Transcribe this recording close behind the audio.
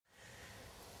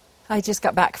I just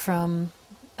got back from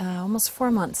almost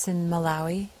 4 months in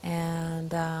Malawi,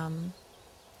 and I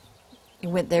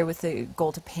went there with the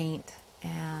goal to paint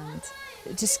and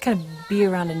just kind of be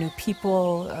around a new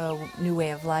people, a new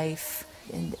way of life,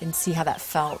 and see how that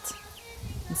felt,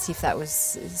 and see if that was,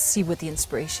 see what the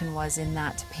inspiration was in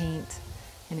that to paint.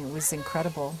 And it was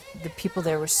incredible. The people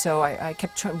there were so, I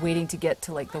kept waiting to get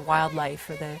to like the wildlife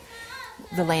or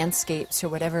the landscapes or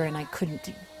whatever, and I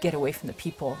couldn't get away from the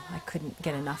people. I couldn't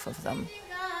get enough of them.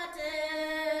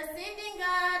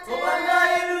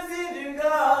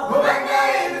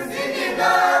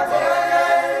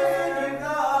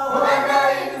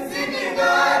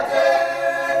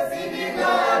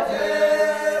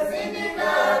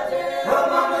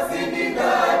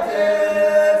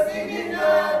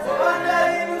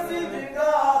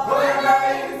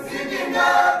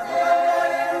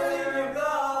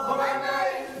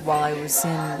 While I was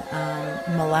in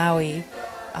Malawi,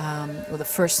 well, the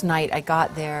first night I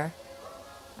got there,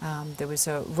 there was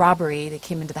a robbery. They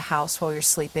came into the house while we were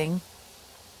sleeping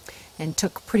and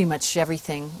took pretty much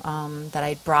everything that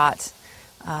I'd brought,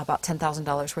 about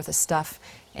 $10,000 worth of stuff,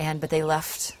 but they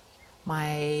left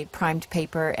my primed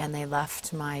paper and they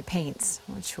left my paints,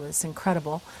 which was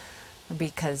incredible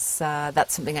because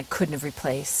that's something I couldn't have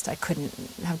replaced. I couldn't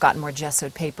have gotten more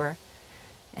gessoed paper.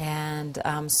 And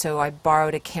so I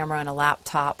borrowed a camera and a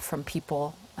laptop from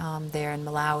people there in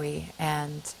Malawi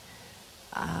and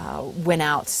went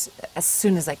out as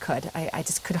soon as I could. I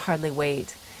just could hardly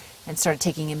wait and started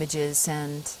taking images,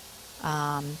 and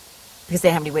because they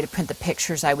didn't have any way to print the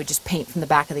pictures, I would just paint from the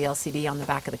back of the LCD on the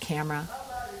back of the camera.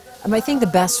 I think the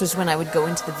best was when I would go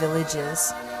into the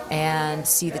villages and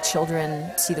see the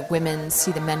children, see the women,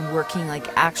 see the men working like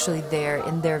actually there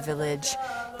in their village.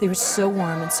 They were so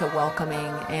warm and so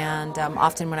welcoming, and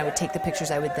often when I would take the pictures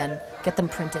I would then get them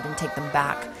printed and take them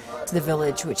back to the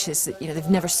village, which is, you know, they've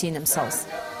never seen themselves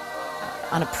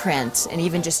on a print, and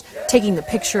even just taking the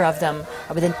picture of them,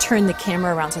 I would then turn the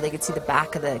camera around so they could see the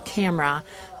back of the camera,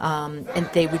 and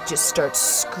they would just start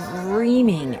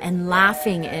screaming and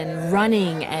laughing and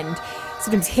running and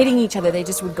sometimes hitting each other. They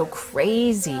just would go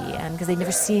crazy, and because they'd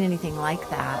never seen anything like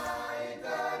that.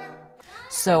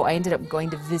 So I ended up going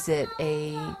to visit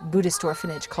a Buddhist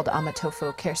orphanage called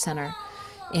Amatofo Care Center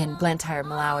in Blantyre,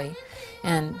 Malawi,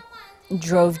 and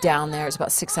drove down there. It was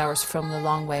about 6 hours from the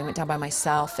long way. I went down by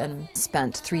myself and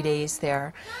spent 3 days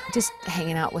there just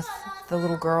hanging out with the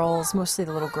little girls, mostly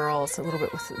the little girls, a little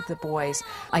bit with the boys.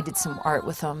 I did some art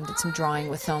with them, did some drawing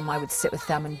with them. I would sit with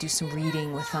them and do some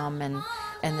reading with them, and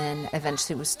then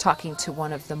eventually was talking to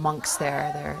one of the monks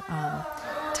there. They're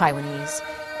Taiwanese.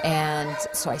 And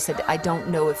so I said, I don't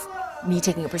know if me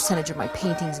taking a percentage of my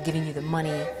paintings, giving you the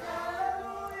money,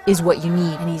 is what you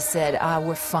need. And he said,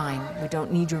 we're fine. We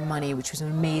don't need your money, which was an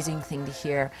amazing thing to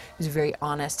hear. He was very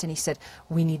honest. And he said,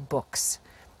 we need books.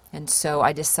 And so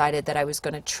I decided that I was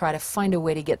going to try to find a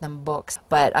way to get them books.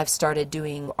 But I've started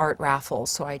doing art raffles.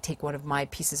 So I take one of my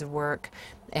pieces of work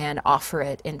and offer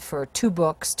it. And for 2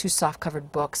 books, 2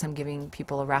 soft-covered books, I'm giving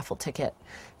people a raffle ticket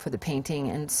for the painting.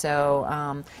 And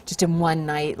so just in one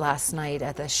night, last night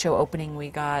at the show opening, we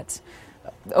got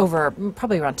over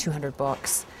probably around 200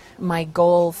 books. My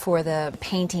goal for the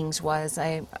paintings was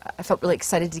I felt really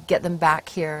excited to get them back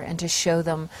here and to show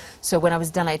them. So when I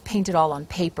was done, I painted all on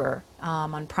paper,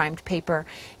 on primed paper,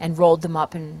 and rolled them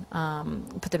up and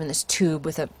put them in this tube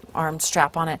with an arm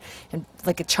strap on it, and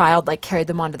like a child, like carried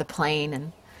them onto the plane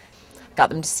and got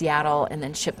them to Seattle and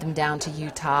then shipped them down to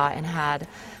Utah and had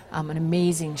an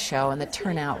amazing show, and the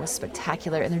turnout was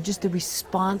spectacular, and just the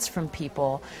response from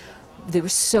people. They were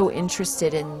so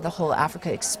interested in the whole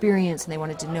Africa experience, and they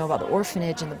wanted to know about the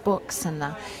orphanage and the books and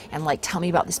like tell me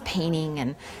about this painting.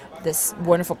 And this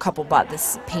wonderful couple bought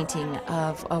this painting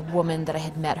of a woman that I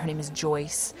had met. Her name is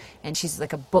Joyce, and she's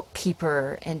like a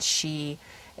bookkeeper, and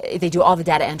they do all the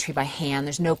data entry by hand.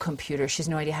 There's no computer. She has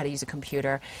no idea how to use a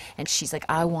computer. And she's like,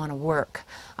 I want to work.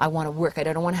 I want to work. I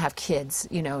don't want to have kids.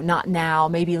 You know, not now,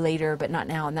 maybe later, but not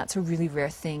now. And that's a really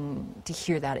rare thing to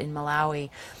hear that in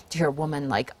Malawi, to hear a woman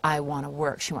like, I want to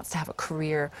work. She wants to have a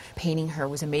career. Painting her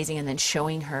was amazing. And then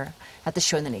showing her at the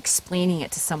show and then explaining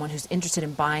it to someone who's interested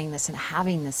in buying this and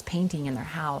having this painting in their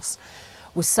house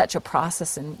was such a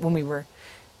process. And when we were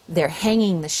there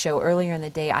hanging the show earlier in the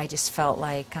day, I just felt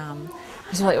like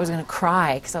I felt like I was going to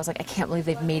cry, because I was like, I can't believe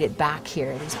they've made it back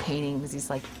here. These paintings, these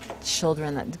like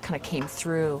children that kind of came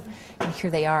through, and here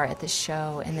they are at this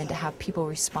show, and then to have people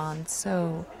respond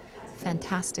so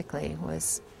fantastically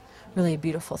was really a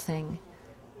beautiful thing.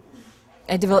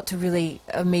 I developed a really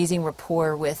amazing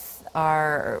rapport with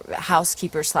our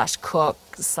housekeeper slash cook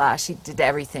slash, he did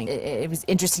everything. It was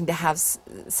interesting to have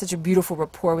such a beautiful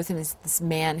rapport with him. This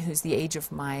man who's the age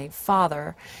of my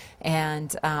father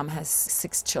and has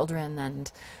 6 children,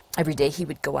 and every day he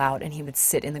would go out and he would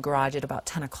sit in the garage at about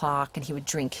 10 o'clock and he would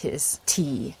drink his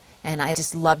tea. And I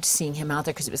just loved seeing him out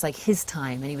there because it was like his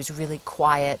time, and he was really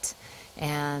quiet.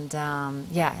 And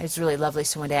yeah, it was really lovely.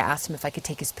 So one day I asked him if I could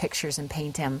take his pictures and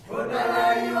paint him.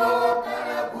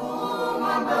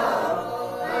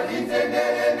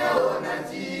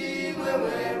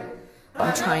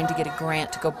 I'm trying to get a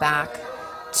grant to go back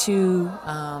to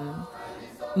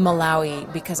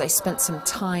Malawi because I spent some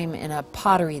time in a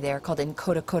pottery there called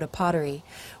Nkota Pottery,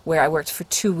 where I worked for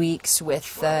 2 weeks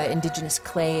with indigenous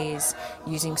clays,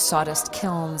 using sawdust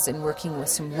kilns and working with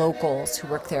some locals who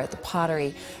work there at the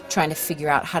pottery, trying to figure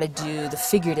out how to do the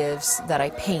figuratives that I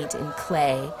paint in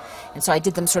clay. And so I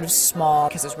did them sort of small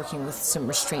because I was working with some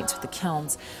restraints with the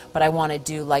kilns, but I want to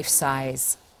do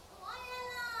life-size.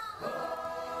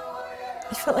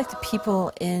 I felt like the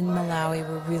people in Malawi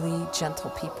were really gentle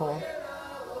people.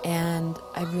 And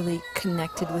I really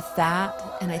connected with that,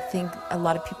 and I think a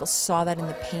lot of people saw that in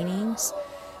the paintings.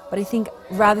 But I think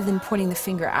rather than pointing the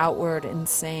finger outward and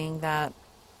saying that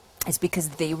it's because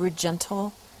they were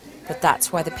gentle,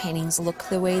 that's why the paintings look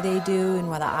the way they do, and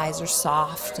why the eyes are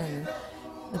soft and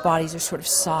the bodies are sort of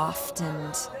soft,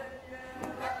 and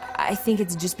I think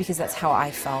it's just because that's how I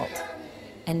felt.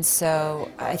 And so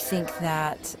I think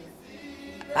that,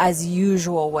 as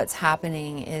usual, what's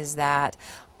happening is that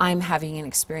I'm having an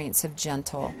experience of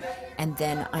gentle, and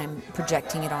then I'm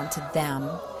projecting it onto them.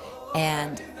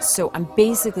 And so I'm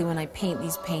basically, when I paint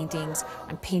these paintings,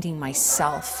 I'm painting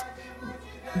myself,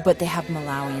 but they have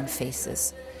Malawian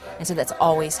faces. And so that's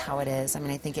always how it is. I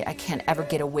mean, I think I can't ever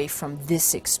get away from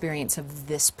this experience of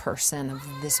this person, of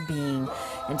this being.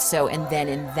 And then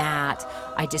in that,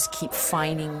 I just keep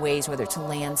finding ways, whether it's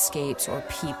landscapes or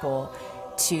people,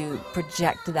 to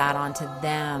project that onto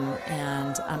them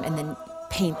and then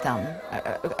paint them.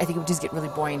 I think it would just get really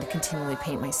boring to continually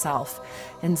paint myself.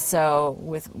 And so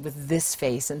with this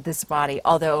face and this body,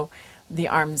 although the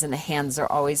arms and the hands are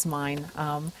always mine,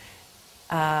 and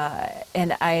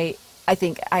I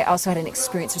think I also had an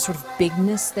experience of sort of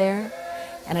bigness there,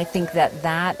 and I think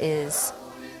that is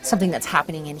something that's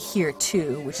happening in here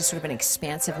too, which is sort of an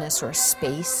expansiveness or a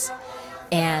space,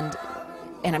 and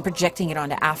I'm projecting it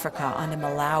onto Africa, onto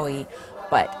Malawi.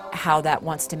 But how that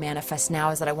wants to manifest now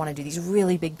is that I want to do these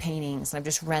really big paintings. And I've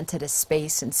just rented a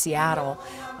space in Seattle,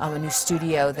 a new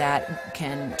studio that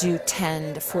can do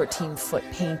 10 to 14-foot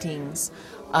paintings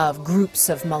of groups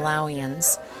of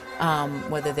Malawians,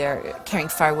 whether they're carrying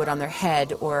firewood on their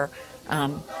head or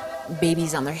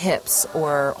babies on their hips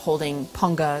or holding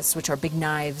pungas, which are big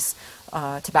knives,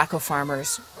 tobacco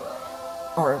farmers,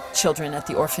 or children at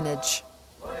the orphanage.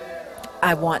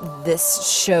 I want this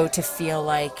show to feel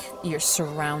like you're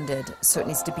surrounded, so it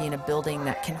needs to be in a building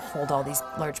that can hold all these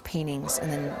large paintings,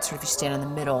 and then sort of you stand in the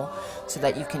middle so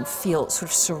that you can feel sort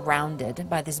of surrounded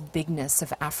by this bigness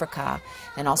of Africa,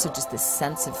 and also just this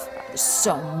sense of there's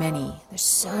so many,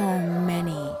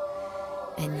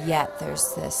 and yet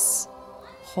there's this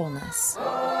wholeness.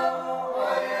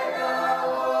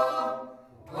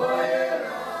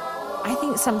 I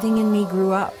think something in me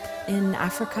grew up in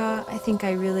Africa. I think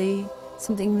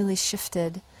something really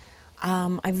shifted.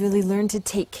 I really learned to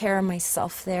take care of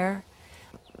myself there.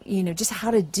 You know, just how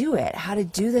to do it, how to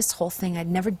do this whole thing. I'd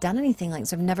never done anything like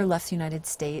this. I've never left the United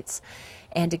States,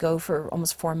 and to go for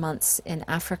almost 4 months in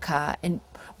Africa and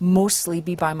mostly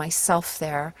be by myself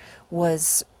there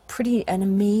was an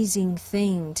amazing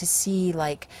thing to see.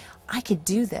 Like, I could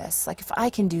do this. Like, if I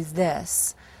can do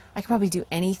this, I could probably do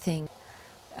anything.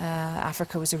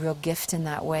 Africa was a real gift in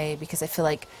that way, because I feel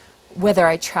like whether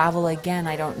I travel again,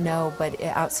 I don't know, but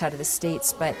outside of the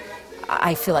States, but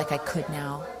I feel like I could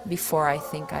now. Before, I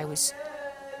think I was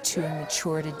too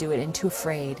immature to do it and too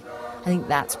afraid. I think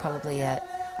that's probably it.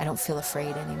 I don't feel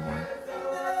afraid anymore.